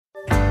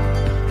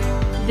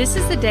This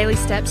is the Daily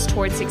Steps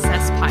Toward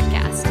Success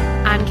podcast.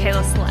 I'm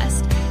Kayla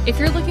Celeste. If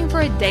you're looking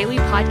for a daily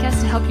podcast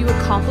to help you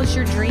accomplish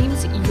your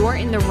dreams, you're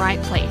in the right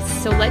place.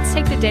 So let's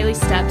take the daily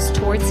steps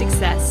toward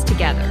success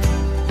together.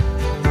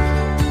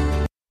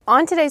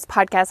 On today's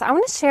podcast, I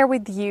want to share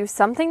with you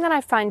something that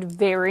I find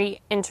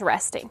very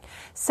interesting.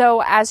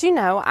 So as you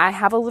know, I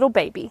have a little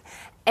baby,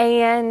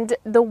 and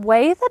the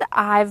way that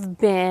I've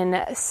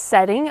been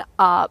setting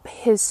up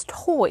his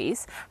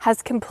toys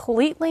has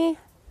completely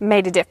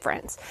made a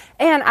difference.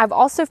 And I've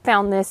also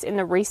found this in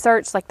the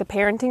research, like the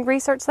parenting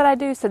research that I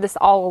do, so this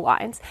all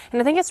aligns. And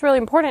I think it's really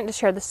important to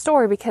share the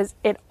story because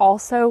it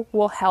also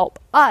will help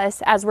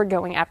us as we're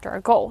going after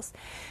our goals.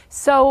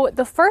 So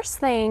the first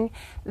thing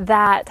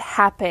that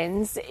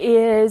happens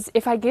is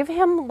if I give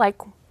him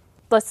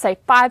let's say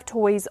 5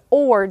 toys,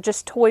 or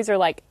just toys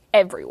are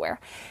everywhere.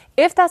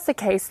 If that's the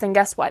case, then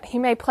guess what? He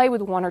may play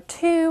with 1 or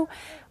 2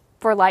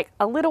 for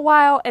a little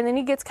while, and then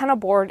he gets kind of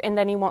bored, and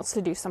then he wants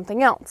to do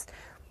something else.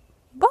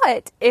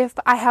 But if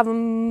I have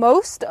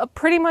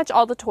pretty much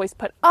all the toys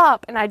put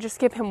up and I just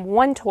give him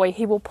 1 toy,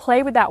 he will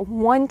play with that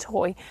 1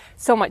 toy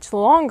so much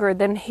longer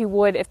than he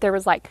would if there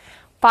was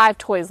 5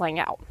 toys laying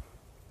out.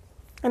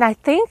 And I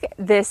think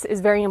this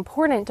is very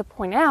important to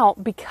point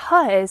out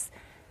because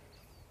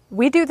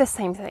we do the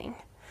same thing.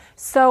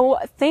 So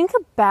think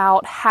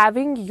about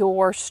having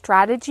your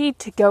strategy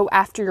to go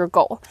after your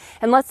goal.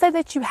 And let's say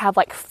that you have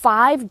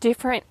 5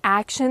 different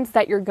actions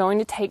that you're going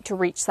to take to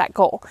reach that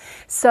goal.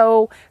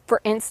 So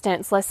for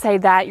instance, let's say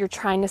that you're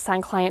trying to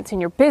sign clients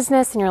in your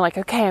business and you're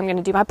okay, I'm going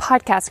to do my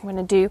podcast. I'm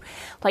going to do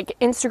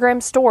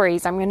Instagram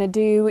stories. I'm going to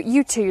do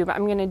YouTube.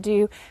 I'm going to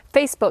do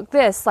Facebook,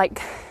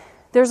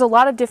 there's a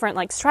lot of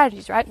different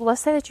strategies, right? Well,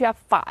 let's say that you have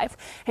 5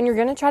 and you're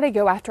going to try to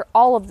go after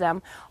all of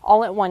them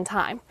all at one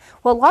time.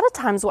 Well, a lot of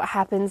times what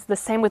happens, the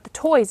same with the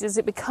toys, is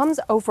it becomes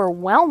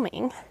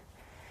overwhelming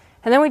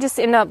and then we just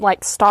end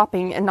up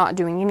stopping and not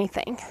doing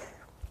anything.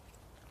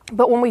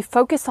 But when we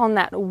focus on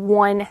that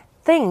one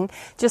thing,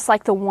 just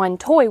like the 1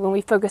 toy, when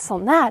we focus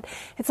on that,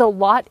 it's a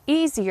lot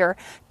easier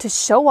to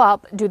show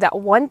up, do that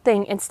one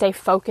thing, and stay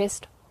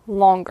focused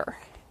longer.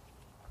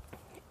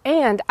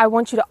 And I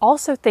want you to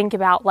also think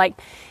about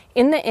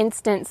in the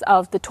instance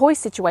of the toy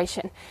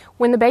situation,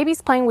 when the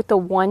baby's playing with the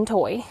 1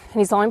 toy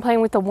and he's only playing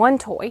with the 1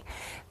 toy,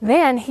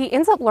 then he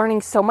ends up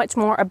learning so much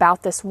more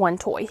about this 1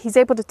 toy. He's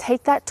able to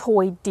take that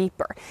toy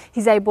deeper.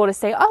 He's able to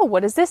say, oh, what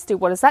does this do?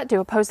 What does that do?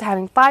 Opposed to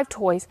having 5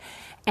 toys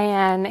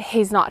and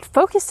he's not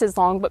focused as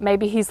long, but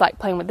maybe he's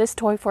playing with this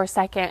toy for a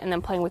second and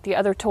then playing with the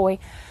other toy,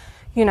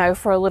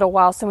 for a little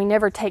while. So he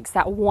never takes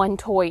that 1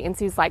 toy and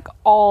sees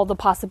all the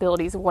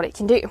possibilities of what it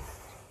can do.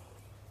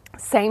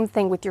 Same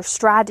thing with your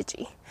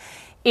strategy.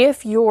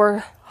 If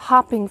you're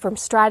hopping from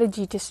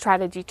strategy to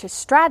strategy to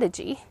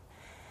strategy,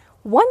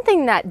 one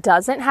thing that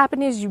doesn't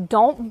happen is you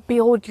don't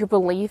build your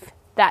belief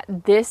that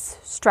this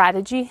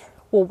strategy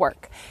will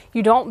work.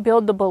 You don't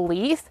build the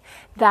belief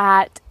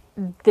that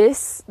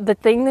the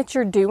thing that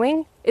you're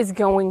doing is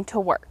going to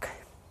work.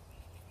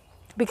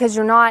 Because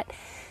you're not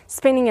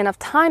spending enough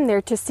time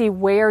there to see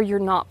where you're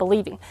not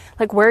believing.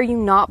 Where are you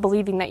not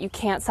believing that you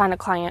can't sign a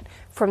client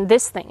from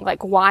this thing?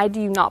 Why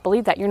do you not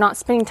believe that? You're not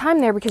spending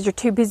time there because you're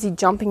too busy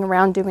jumping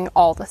around doing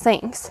all the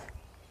things.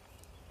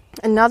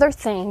 Another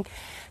thing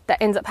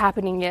that ends up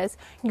happening is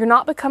you're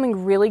not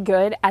becoming really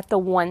good at the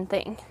one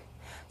thing.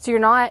 So you're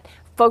not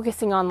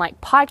focusing on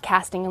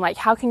podcasting and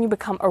how can you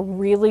become a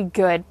really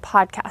good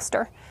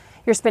podcaster?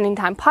 You're spending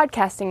time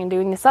podcasting and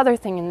doing this other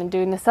thing and then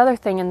doing this other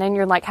thing. And then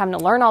you're having to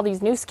learn all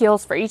these new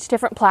skills for each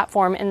different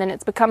platform. And then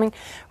it's becoming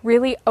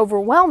really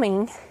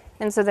overwhelming.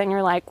 And so then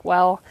you're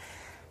well,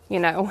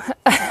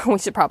 we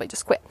should probably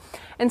just quit.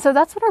 And so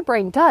that's what our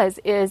brain does,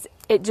 is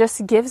it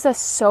just gives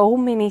us so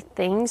many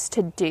things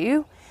to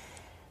do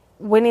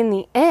when in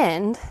the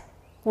end,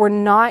 we're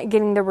not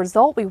getting the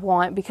result we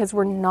want because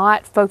we're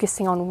not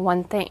focusing on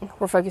one thing.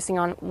 We're focusing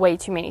on way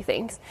too many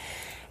things.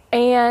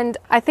 And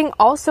I think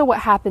also what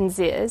happens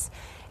is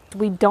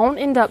we don't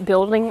end up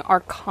building our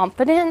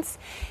confidence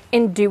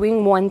in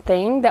doing one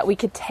thing that we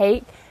could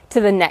take to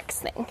the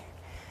next thing.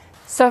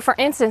 So for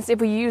instance,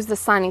 if we use the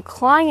signing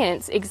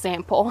clients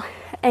example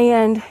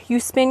and you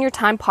spend your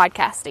time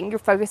podcasting, you're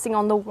focusing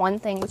on the one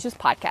thing, which is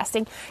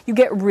podcasting. You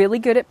get really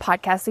good at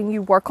podcasting.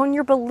 You work on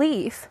your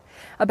belief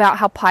about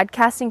how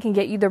podcasting can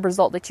get you the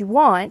result that you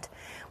want.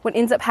 What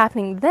ends up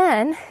happening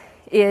then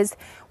is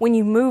when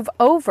you move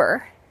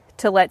over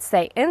to, let's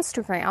say,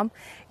 Instagram,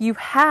 you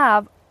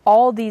have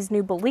all these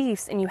new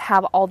beliefs and you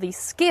have all these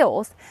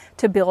skills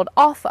to build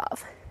off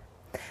of.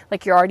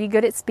 You're already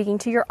good at speaking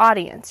to your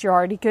audience. You're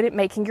already good at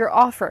making your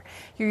offer.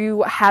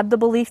 You have the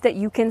belief that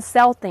you can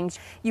sell things.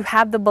 You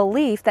have the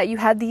belief that you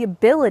have the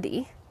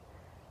ability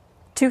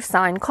to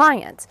sign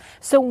clients.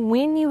 So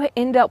when you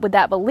end up with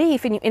that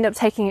belief and you end up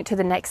taking it to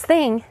the next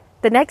thing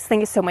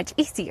is so much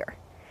easier.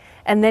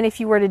 And then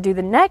if you were to do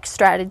the next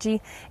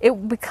strategy,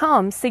 it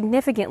becomes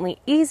significantly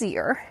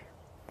easier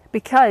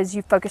because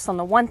you focus on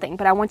the one thing.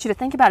 But I want you to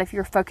think about if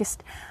you're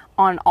focused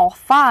on all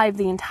 5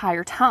 the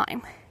entire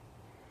time,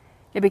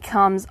 it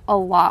becomes a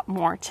lot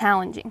more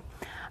challenging.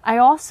 I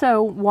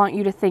also want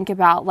you to think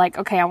about like,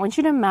 okay, I want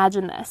you to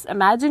imagine this.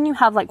 Imagine you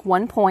have like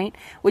one point,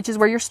 which is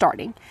where you're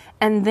starting,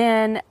 and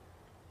then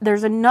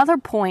there's another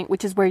point,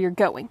 which is where you're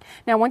going.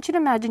 Now, I want you to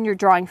imagine you're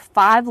drawing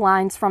 5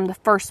 lines from the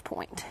first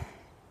point.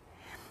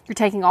 You're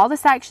taking all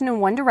this action in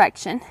one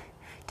direction,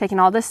 taking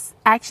all this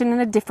action in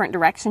a different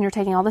direction, you're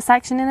taking all this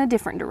action in a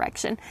different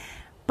direction.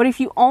 But if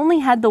you only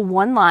had the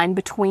one line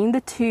between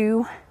the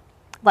two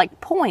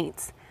like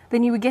points,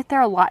 then you would get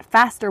there a lot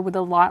faster with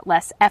a lot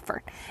less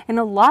effort. And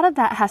a lot of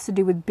that has to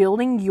do with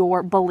building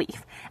your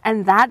belief.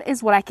 And that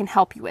is what I can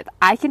help you with.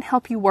 I can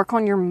help you work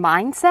on your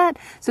mindset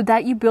so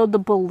that you build the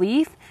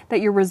belief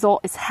that your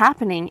result is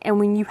happening. And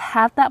when you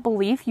have that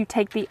belief, you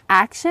take the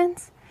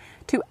actions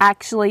to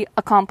actually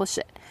accomplish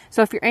it.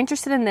 So if you're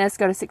interested in this,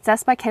 go to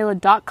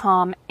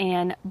successbykayla.com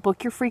and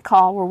book your free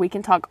call where we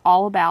can talk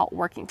all about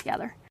working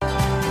together.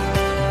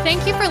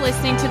 Thank you for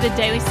listening to the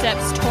Daily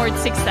Steps Towards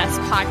Success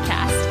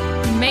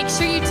podcast. Make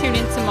sure you tune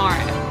in tomorrow.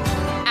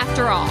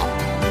 After all,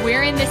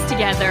 we're in this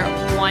together,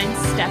 one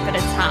step at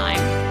a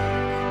time.